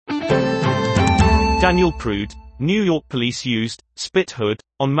Daniel Prude, New York police used spit hood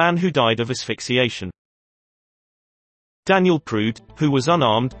on man who died of asphyxiation. Daniel Prude, who was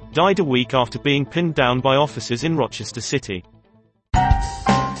unarmed, died a week after being pinned down by officers in Rochester City.